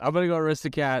gonna do it. I'm gonna go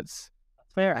Aristocats.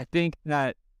 Fair. I think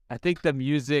the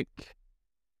music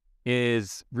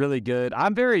is really good.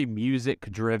 I'm very music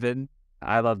driven.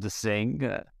 I love to sing,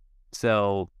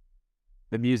 so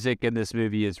the music in this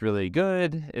movie is really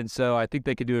good, and so I think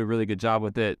they could do a really good job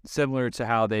with it, similar to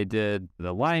how they did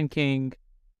The Lion King.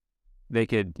 They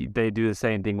do the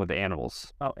same thing with the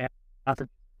animals. Oh, yeah. That's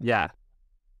Yeah.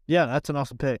 Yeah, that's an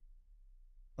awesome pick.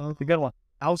 a good one.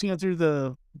 I was going through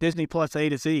the Disney Plus A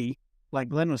to Z, like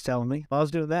Glenn was telling me. I was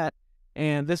doing that.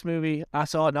 And this movie, I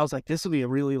saw it and I was like, this will be a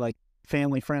really like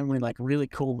family friendly, like really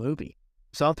cool movie.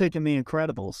 So I'm picking The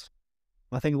Incredibles.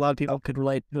 I think a lot of people could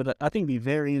relate to it. I think it'd be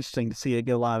very interesting to see it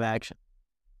go live action.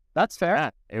 That's fair. Yeah,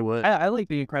 it would. I like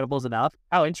The Incredibles enough.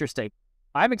 How interesting.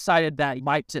 I'm excited that you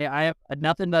might. I have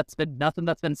nothing that's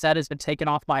been said has been taken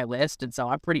off my list, and so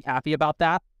I'm pretty happy about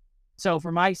that. So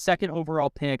for my second overall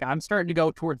pick, I'm starting to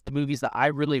go towards the movies that I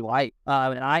really like,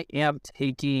 and I'm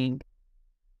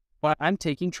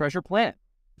taking Treasure Planet.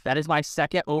 That is my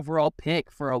second overall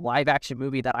pick for a live action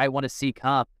movie that I want to see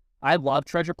come. I love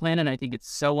Treasure Planet, and I think it's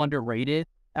so underrated.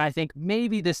 And I think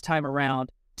maybe this time around,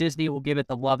 Disney will give it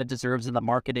the love it deserves in the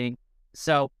marketing.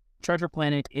 So Treasure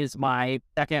Planet is my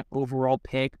second overall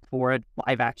pick for a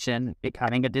live action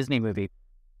becoming a Disney movie.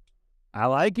 I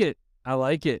like it. I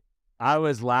like it. I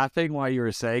was laughing while you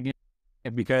were saying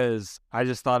it because I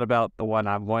just thought about the one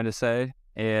I'm going to say,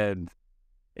 and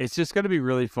it's just going to be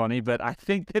really funny. But I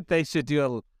think that they should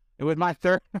do with my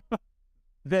third.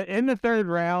 In the third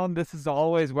round, this is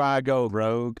always where I go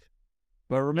rogue.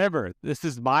 But remember, this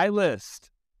is my list.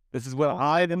 This is what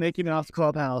I, the Mickey Mouse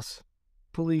Clubhouse.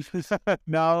 Please.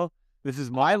 No, this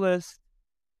is my list.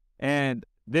 And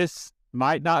this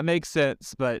might not make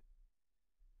sense, but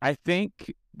I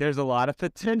think there's a lot of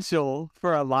potential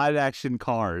for a live action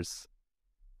Cars.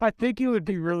 I think it would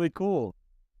be really cool.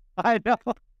 I know.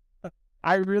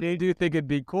 I really do think it'd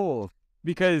be cool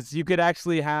because you could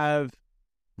actually have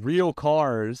real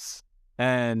cars,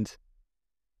 and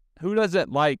who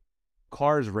doesn't like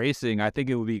cars racing? I think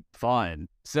it would be fun.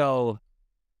 So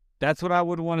that's what I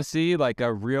would want to see, like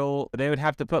a real, they would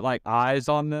have to put like eyes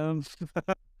on them.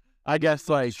 I guess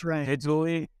like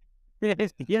digitally.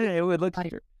 Yeah, it would look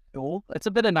like cool. It's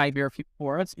a bit of nightmare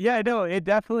for us. Yeah, I know it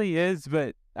definitely is,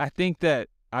 but I think that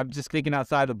I'm just thinking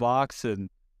outside the box, and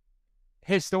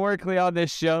historically on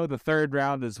this show, the third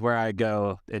round is where I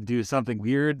go and do something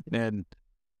weird, and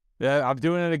I'm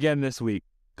doing it again this week.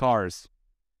 Cars.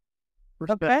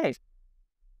 Okay.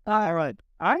 All right.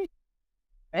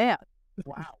 Man.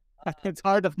 Wow. It's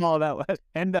hard to follow that one.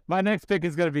 And my next pick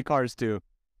is going to be Cars 2.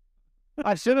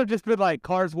 I should have just been like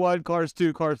Cars 1, Cars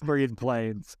 2, Cars 3, and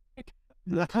Planes.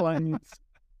 The Planes.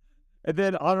 And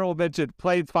then honorable mention,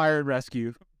 Planes, Fire, and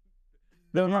Rescue.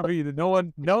 The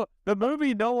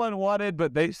movie no one wanted,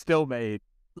 but they still made.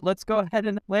 Let's go ahead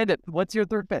and land it. What's your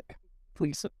third pick?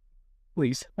 Please.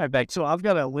 I beg. So I've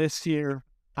got a list here.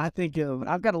 I've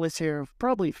got a list here of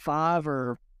probably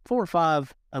 4 or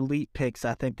 5 elite picks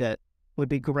I think that would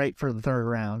be great for the third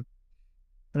round.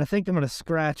 And I think I'm going to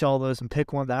scratch all those and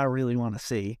pick one that I really want to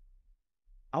see.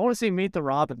 I want to see Meet the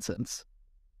Robinsons.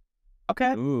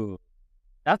 Okay. Ooh.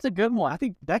 That's a good one. I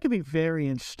think that could be very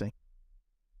interesting.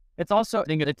 It's also,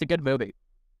 it's a good movie.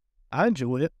 I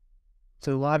enjoy it.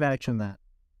 So live action that.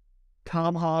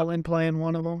 Tom Holland playing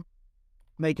one of them.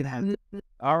 Make it happen.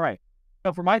 All right.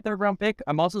 So for my third round pick,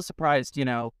 I'm also surprised,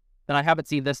 that I haven't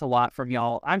seen this a lot from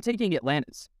y'all. I'm taking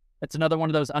Atlantis. It's another one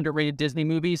of those underrated Disney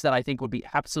movies that I think would be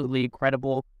absolutely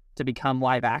incredible to become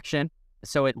live action.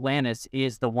 So Atlantis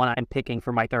is the one I'm picking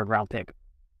for my third round pick.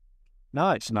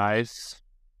 Nice.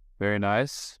 Very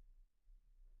nice.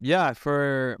 Yeah,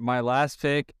 for my last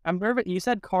pick, I'm nervous. You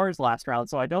said Cars last round,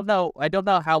 so I don't know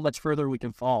how much further we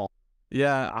can fall.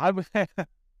 yeah,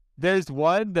 there's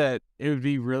one that it would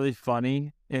be really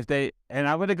funny if and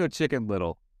I'm gonna go Chicken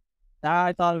Little.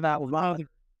 I thought of that one.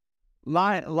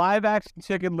 Live action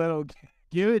Chicken Little,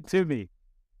 give it to me.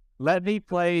 Let me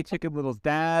play Chicken Little's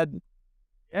dad.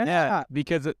 Yeah,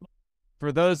 because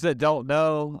for those that don't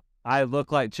know, I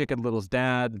look like Chicken Little's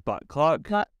dad, Butt Cluck.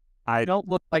 I don't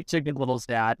look like Chicken Little's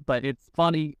dad, but it's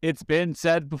funny. It's been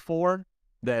said before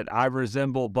that I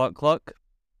resemble Butt Cluck.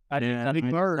 I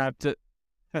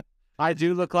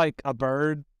do look like a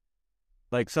bird,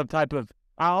 like some type of.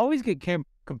 I always get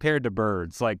compared to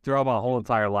birds, like throughout my whole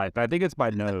entire life. I think it's my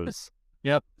nose.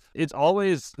 Yep, it's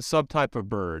always some type of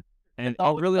bird, and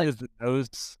it really is the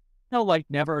nose. No, like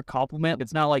never a compliment.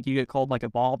 It's not like you get called like a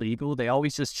bald eagle. They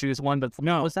always just choose one. But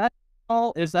no, is that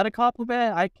a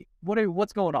compliment?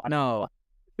 What's going on? No,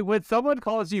 when someone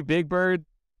calls you Big Bird,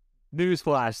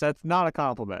 newsflash, that's not a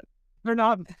compliment. They're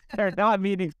not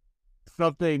meaning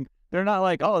something. They're not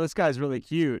like, oh, this guy's really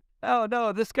cute. Oh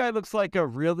no, this guy looks like a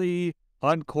really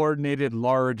uncoordinated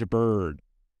large bird.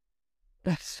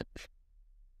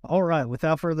 All right,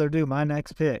 without further ado, my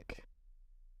next pick.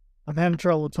 I'm having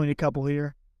trouble between a couple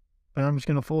here, but I'm just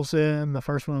going to full send the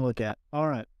first one to look at. All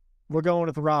right, we're going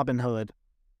with Robin Hood.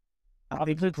 I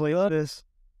think this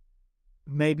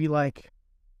maybe like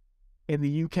in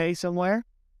the UK somewhere.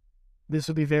 This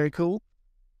would be very cool.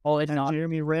 Oh, it's not.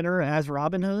 Jeremy Renner as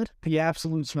Robin Hood, the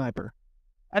absolute sniper.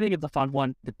 I think it's a fun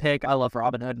one to pick. I love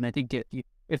Robin Hood, and I think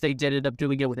if they did end up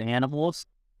doing it with animals,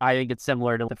 I think it's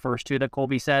similar to the first two that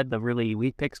Colby said, the really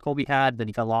weak picks Colby had, then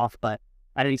he fell off, but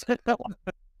I think that one.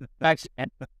 Actually,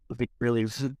 would be really.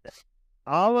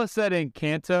 I almost said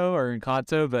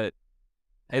Encanto, but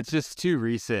it's just too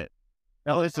recent.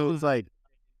 No, it was like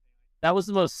that was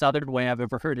the most southern way I've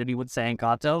ever heard anyone say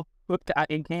Encanto.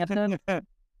 in Canton.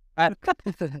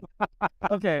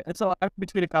 Okay, and so I'm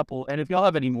between a couple, and if y'all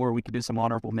have any more, we could do some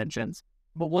honorable mentions.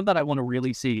 But one that I want to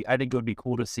really see, I think would be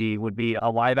cool to see, would be a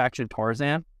live-action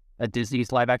Tarzan. A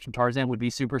Disney's live-action Tarzan would be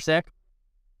super sick,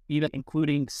 even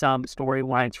including some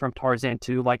storylines from Tarzan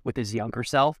 2, like with his younger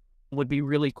self, would be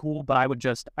really cool. But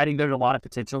I think there's a lot of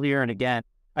potential here. And again,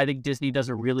 I think Disney does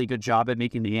a really good job at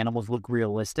making the animals look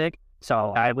realistic.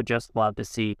 So I'd love to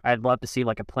see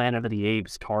like a Planet of the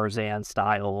Apes Tarzan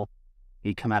style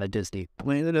he come out of Disney.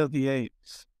 Planet of the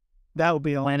Apes. That would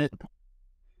be on Planet.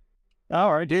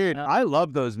 All right, dude. I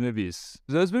love those movies.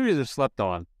 Those movies are slept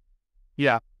on.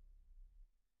 Yeah.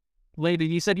 Lady,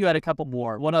 you said you had a couple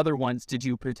more. What other ones did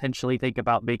you potentially think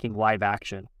about making live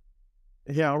action?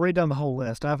 Yeah, I'll read down the whole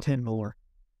list. I have 10 more.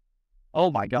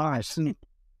 Oh my gosh.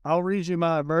 I'll read you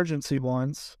my emergency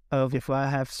ones of if I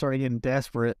have started getting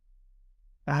desperate.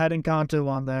 I had Encanto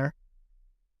on there.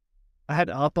 I had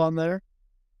Up on there.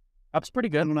 Up's pretty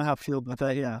I good. don't know how I feel about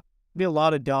that, yeah. Be a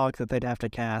lot of dogs that they'd have to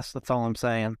cast. That's all I'm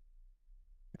saying.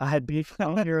 I had Beef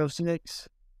Hero 6.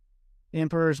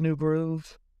 Emperor's New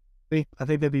Groove. I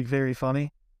think that'd be very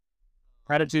funny.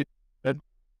 Gratitude.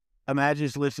 Imagine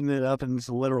just lifting it up and it's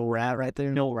a literal rat right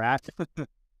there. No rat.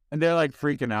 And they're like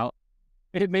freaking out.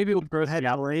 Maybe it would gross Had me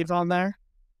out. Brave on there.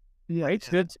 Yeah, Brave's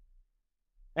good.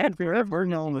 And Forever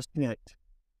known as picked.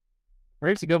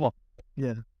 Brave's a good one.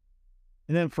 Yeah.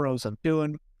 And then Frozen.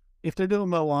 If they're doing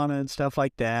Moana and stuff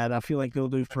like that, I feel like they'll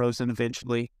do Frozen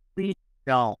eventually.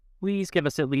 No. Please give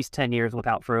us at least 10 years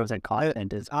without Frozen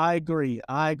content. I agree.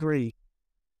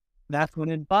 That's when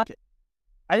it. But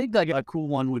I think like a cool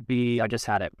one would be, I just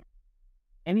had it.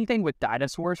 Anything with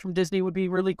dinosaurs from Disney would be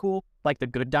really cool. Like the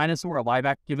good dinosaur, a live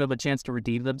action, give them a chance to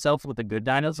redeem themselves with a good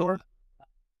dinosaur.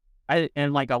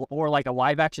 Like a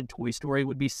live action Toy Story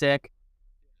would be sick.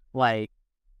 Like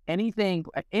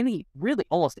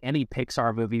almost any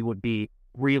Pixar movie would be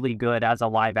really good as a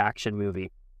live action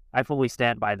movie. I fully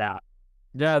stand by that.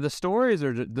 Yeah, the stories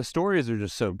are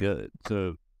just so good.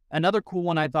 So another cool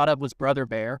one I thought of was Brother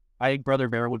Bear. I think Brother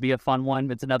Bear would be a fun one.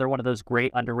 It's another one of those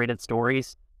great underrated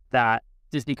stories that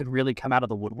Disney could really come out of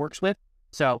the woodworks with.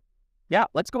 So, yeah,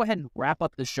 let's go ahead and wrap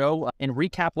up the show and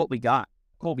recap what we got.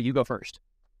 Colby, you go first.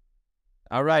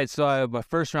 all right, so my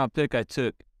first round pick, I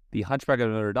took The Hunchback of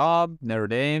Notre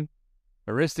Dame,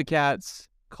 Aristocats,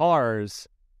 Cars.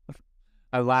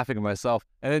 I'm laughing at myself,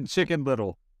 and then Chicken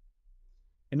Little.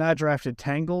 And I drafted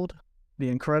Tangled, The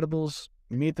Incredibles,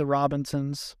 Meet the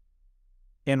Robinsons,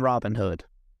 and Robin Hood.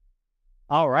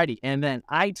 Alrighty, and then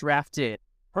I drafted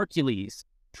Hercules,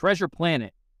 Treasure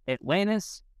Planet,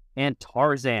 Atlantis, and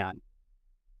Tarzan.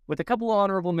 With a couple of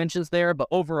honorable mentions there, but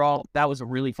overall, that was a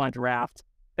really fun draft.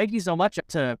 Thank you so much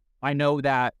I know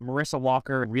that Marissa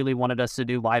Walker really wanted us to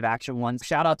do live action ones.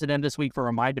 Shout out to them this week for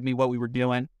reminding me what we were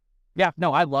doing. Yeah,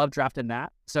 no, I love drafting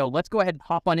that. So let's go ahead and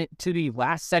hop on it to the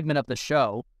last segment of the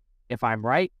show, if I'm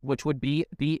right, which would be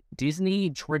the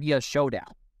Disney Trivia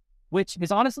Showdown, which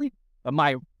is honestly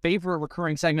my favorite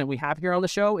recurring segment we have here on the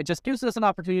show. It just gives us an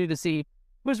opportunity to see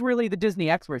who's really the Disney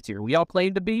experts here. We all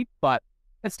claim to be, but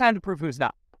it's time to prove who's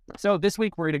not. So this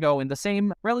week we're going to go in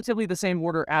relatively the same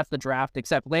order as the draft,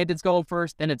 except Landon's going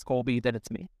first, then it's Colby, then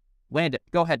it's me. Landon,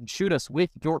 go ahead and shoot us with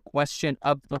your question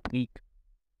of the week.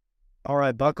 All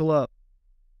right, buckle up.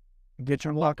 Get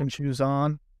your walking shoes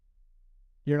on.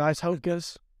 Your nice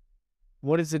hokas.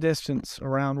 What is the distance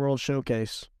around World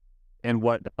Showcase? And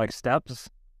what, like steps?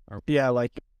 Yeah,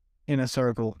 like in a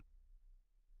circle.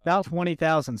 About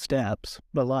 20,000 steps,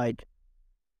 but like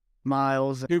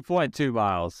miles. 2.2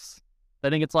 miles. I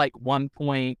think it's like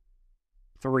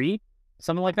 1.3,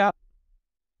 something like that.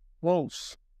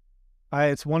 Close.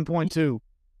 It's 1.2.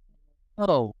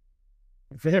 Oh,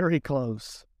 Very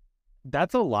close.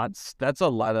 That's a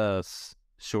lot of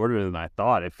shorter than I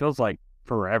thought. It feels like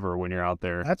forever when you're out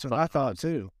there. That's what I thought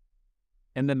too.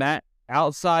 In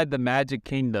outside the Magic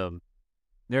Kingdom,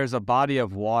 there's a body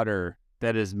of water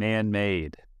that is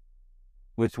man-made.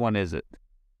 Which one is it?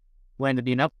 Landon,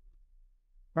 do you know?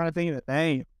 Trying to think of the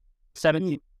name.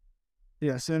 17.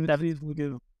 Yeah, Seven Seas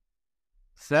Lagoon.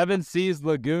 Seven Seas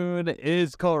Lagoon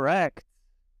is correct.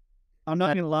 I'm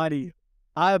not gonna lie to you.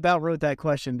 I about wrote that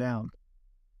question down.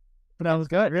 But I was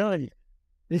good. Really?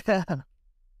 Yeah.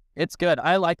 It's good.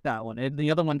 I like that one. And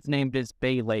the other one's named is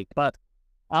Bay Lake. But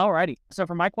alrighty. So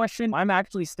for my question, I'm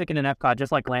actually sticking in Epcot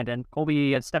just like Landon.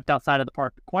 Colby has stepped outside of the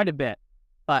park quite a bit.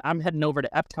 But I'm heading over to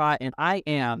Epcot and I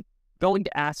am going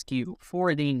to ask you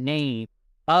for the name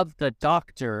of the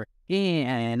doctor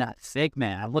in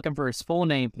Figment. I'm looking for his full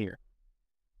name here.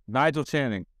 Nigel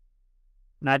Channing.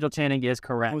 Nigel Channing is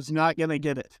correct. I was not gonna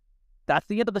get it. That's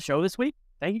the end of the show this week.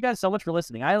 Thank you guys so much for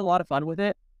listening. I had a lot of fun with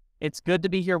it. It's good to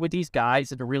be here with these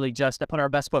guys and to really just put our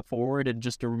best foot forward and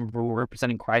just to remember we're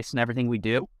representing Christ in everything we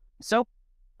do. So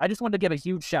I just wanted to give a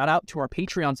huge shout out to our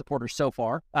Patreon supporters so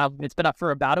far. It's been up for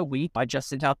about a week. I just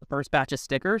sent out the first batch of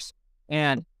stickers,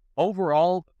 and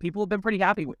overall, people have been pretty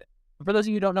happy with it. For those of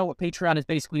you who don't know, what Patreon is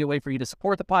basically a way for you to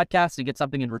support the podcast and get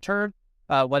something in return,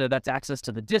 whether that's access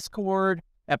to the Discord,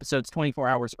 episodes 24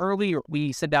 hours early, or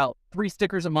we send out 3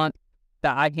 stickers a month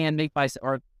that I hand make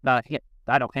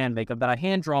I don't hand make them, that I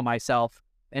hand draw myself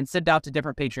and send out to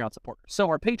different Patreon supporters. So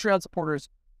our Patreon supporters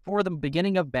for the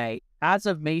beginning of May, as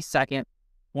of May 2nd,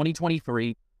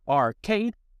 2023, are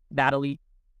Cade, Natalie,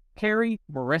 Carrie,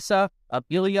 Marissa,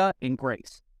 Amelia, and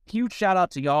Grace. Huge shout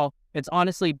out to y'all. It's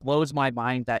honestly blows my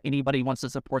mind that anybody wants to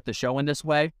support the show in this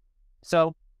way.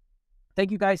 So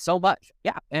thank you guys so much.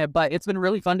 Yeah, but it's been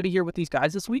really fun to be here with these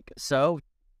guys this week. So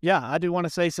yeah, I do want to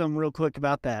say something real quick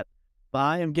about that.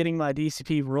 I am getting my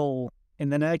DCP role in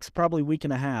the next probably week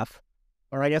and a half,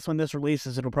 or I guess when this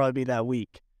releases, it'll probably be that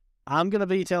week. I'm going to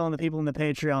be telling the people in the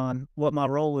Patreon what my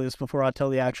role is before I tell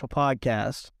the actual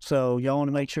podcast. So y'all want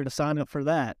to make sure to sign up for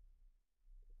that.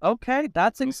 Okay,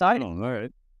 that's exciting. All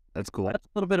right. That's cool. That's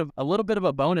a little bit of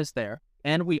a bonus there.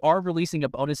 And we are releasing a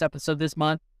bonus episode this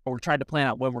month, or we're trying to plan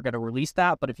out when we're going to release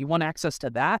that. But if you want access to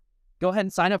that, go ahead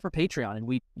and sign up for Patreon,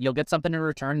 and you'll get something in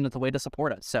return, and it's a way to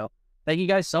support us. So thank you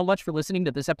guys so much for listening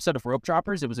to this episode of Rope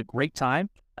Droppers. It was a great time.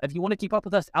 If you want to keep up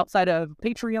with us outside of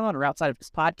Patreon or outside of this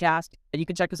podcast, you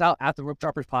can check us out at the Rope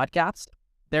Droppers Podcast.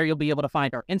 There you'll be able to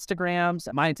find our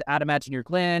Instagrams. Mine's at Imagine Your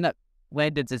Glenn.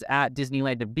 Landon's is at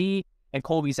Disneyland and B, and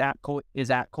Colby's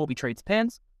is at Colby Trades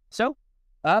Pins. So,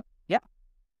 yeah.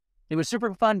 It was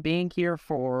super fun being here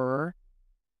for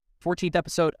 14th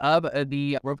episode of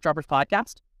the Rope Droppers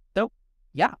Podcast. So,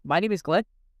 yeah, my name is Glenn.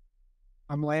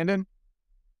 I'm Landon.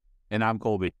 And I'm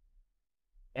Colby.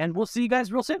 And we'll see you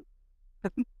guys real soon.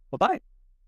 Bye-bye.